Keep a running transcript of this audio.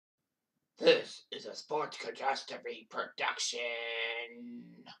This is a Sports Catastrophe production.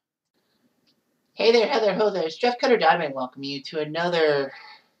 Hey there, Heather, ho there. It's Jeff Cutter Diamond welcoming you to another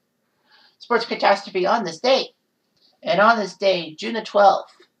Sports Catastrophe on this day. And on this day, June the 12th,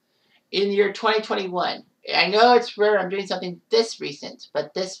 in the year 2021. I know it's rare I'm doing something this recent,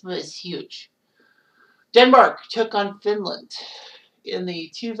 but this was huge. Denmark took on Finland in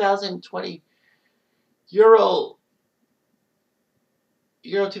the 2020 Euro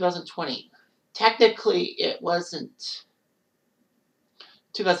 2020. Technically, it wasn't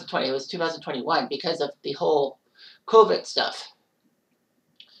 2020, it was 2021 because of the whole COVID stuff.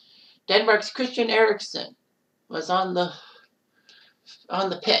 Denmark's Christian Eriksen was on the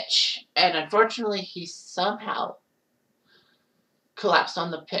pitch, and unfortunately he somehow collapsed on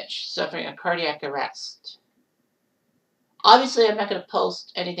the pitch, suffering a cardiac arrest. Obviously, I'm not going to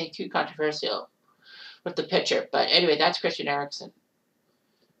post anything too controversial with the picture, but anyway, that's Christian Eriksen.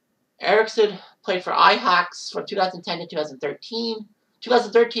 Eriksen played for Ajax from 2010 to 2013.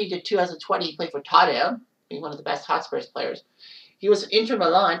 2013 to 2020, he played for Tottenham, being one of the best Hotspurs players. He was in Inter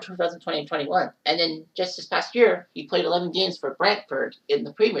Milan 2020 and 21. And then just this past year, he played 11 games for Brentford in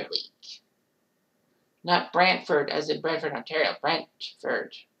the Premier League. Not Brantford as in Brantford, Ontario.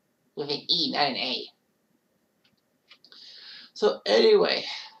 Brentford with an E, not an A. So anyway,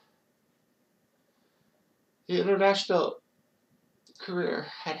 the international career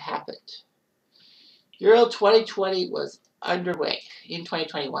had happened. Euro 2020 was underway in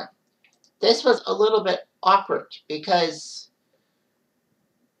 2021. This was a little bit awkward because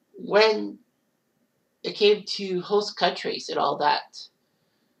when it came to host countries and all that,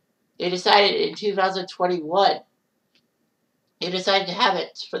 they decided in 2021, they decided to have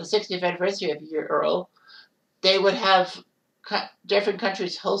it for the 60th anniversary of the Euro. They would have different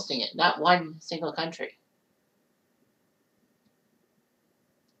countries hosting it, not one single country.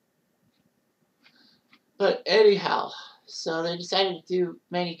 But anyhow, so they decided to do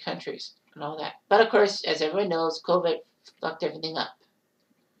many countries and all that. But of course, as everyone knows, COVID fucked everything up.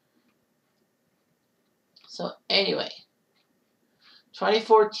 So anyway,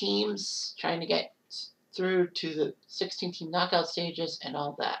 24 teams trying to get through to the 16-team knockout stages and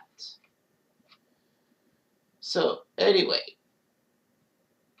all that. So anyway,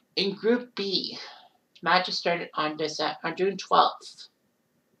 in Group B, matches started on June 12th,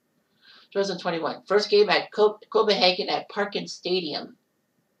 2021. First game at Copenhagen at Parken Stadium.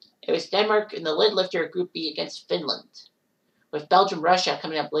 It was Denmark in the lid lifter of Group B against Finland, with Belgium-Russia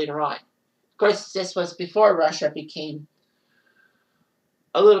coming up later on. Of course, this was before Russia became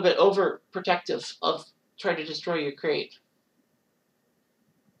a little bit overprotective of trying to destroy Ukraine.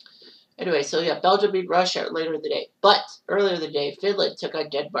 Anyway, so yeah, Belgium beat Russia later in the day. But earlier in the day, Finland took on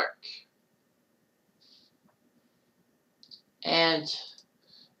Denmark. And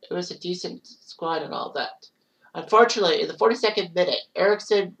it was a decent squad and all that. Unfortunately, in the 42nd minute,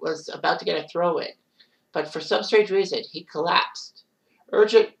 Eriksen was about to get a throw-in. But for some strange reason, he collapsed.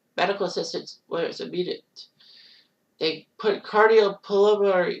 Urgent medical assistance was immediate. They put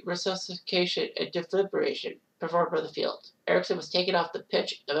cardiopulmonary resuscitation and defibrillation performed on the field. Eriksen was taken off the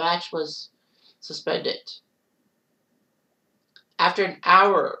pitch. The match was suspended. After an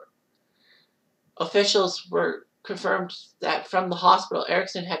hour, officials were confirmed that from the hospital,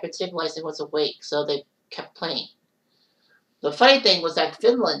 Eriksen had been stabilized and was awake, so they kept playing. The funny thing was that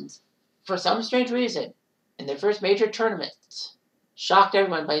Finland, for some strange reason, in their first major tournament, shocked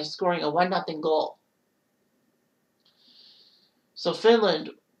everyone by scoring a 1-0 goal. So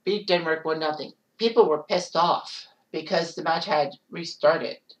Finland beat Denmark 1-0. People were pissed off because the match had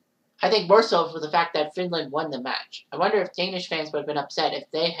restarted. I think more so for the fact that Finland won the match. I wonder if Danish fans would have been upset if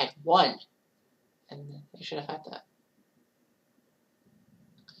they had won. And they should have had that.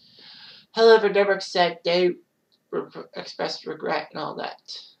 However, Denmark said they expressed regret and all that.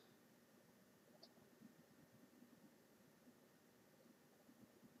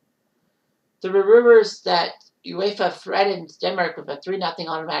 There were rumors that UEFA threatened Denmark with a 3-0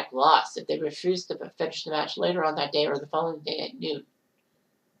 automatic loss if they refused to finish the match later on that day or the following day at noon.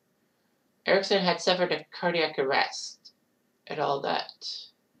 Eriksen had suffered a cardiac arrest and all that.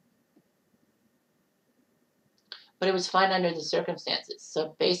 But it was fine under the circumstances.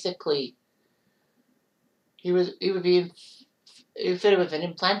 So basically, he would be fitted with an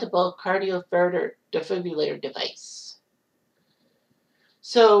implantable cardioverter defibrillator device.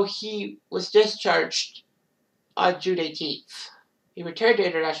 So he was discharged on June 18th. He returned to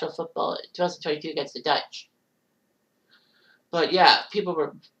international football in 2022 against the Dutch. But yeah, people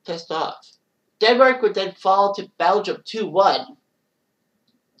were pissed off. Denmark would then fall to Belgium 2-1.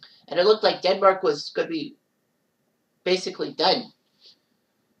 And it looked like Denmark was going to be basically done.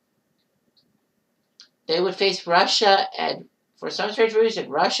 they would face Russia, and for some strange reason,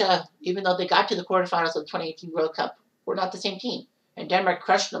 Russia, even though they got to the quarterfinals of the 2018 World Cup, were not the same team. And Denmark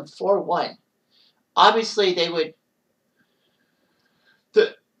crushed them 4-1. Obviously, they would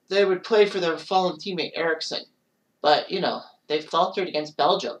play for their fallen teammate Eriksen. But, they faltered against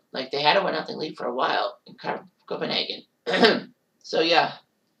Belgium. Like, they had a 1-0 lead for a while in Copenhagen. So, yeah.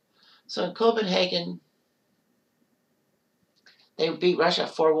 So, in Copenhagen, they beat Russia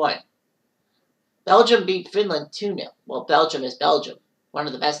 4-1. Belgium beat Finland 2-0. Well, Belgium is Belgium, one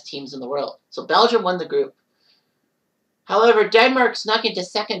of the best teams in the world. So Belgium won the group. However, Denmark snuck into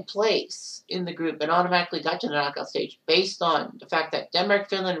second place in the group and automatically got to the knockout stage based on the fact that Denmark,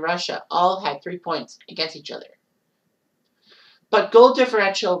 Finland, and Russia all had 3 points against each other. But goal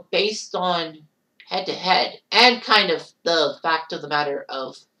differential based on head-to-head and kind of the fact of the matter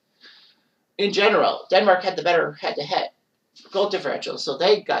of, in general, Denmark had the better head-to-head goal differential, so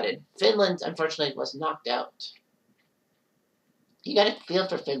they got in. Finland, unfortunately, was knocked out. You got to feel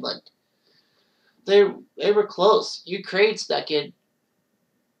for Finland. They were close. Ukraine stuck in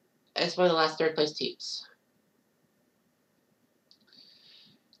as one of the last third-place teams.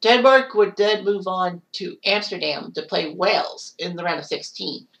 Denmark would then move on to Amsterdam to play Wales in the round of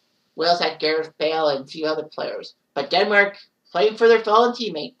 16. Wales had Gareth Bale and a few other players, but Denmark, playing for their fallen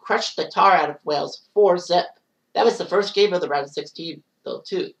teammate, crushed the tar out of Wales 4-0. That was the first game of the round of 16, though,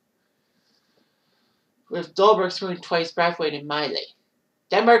 too, with Dolberg scoring twice, Braithwaite and Miley.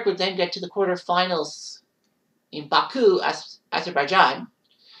 Denmark would then get to the quarterfinals in Baku, Azerbaijan,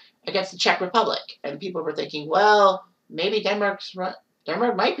 against the Czech Republic. And people were thinking, well, maybe Denmark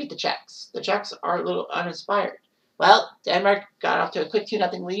might beat the Czechs. The Czechs are a little uninspired. Well, Denmark got off to a quick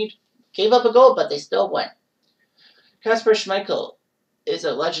 2-0 lead, gave up a goal, but they still won. Kasper Schmeichel is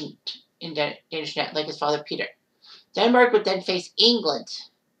a legend in Danish net, like his father Peter. Denmark would then face England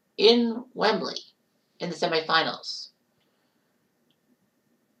in Wembley in the semifinals.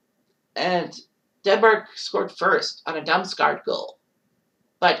 And Denmark scored first on a Damsgaard goal.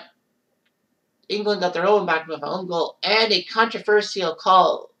 But England got their own back with an own goal and a controversial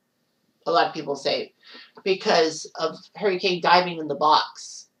call, a lot of people say, because of Harry Kane diving in the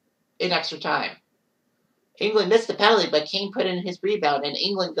box in extra time. England missed the penalty, but Kane put in his rebound, and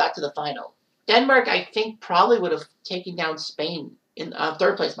England got to the final. Denmark, I think, probably would have taken down Spain in a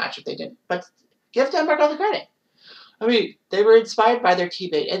third-place match if they didn't. But give Denmark all the credit. I mean, they were inspired by their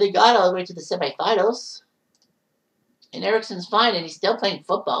teammate, and they got all the way to the semifinals. And Eriksen's fine, and he's still playing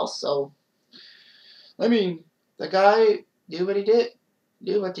football, so... I mean, the guy knew what he did,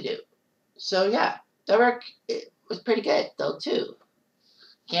 knew what to do. So, yeah, Denmark was pretty good, though, too.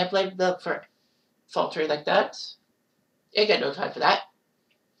 Can't blame them for faltering like that. Ain't got no time for that.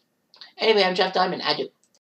 Anyway, I'm Jeff Diamond. Adieu.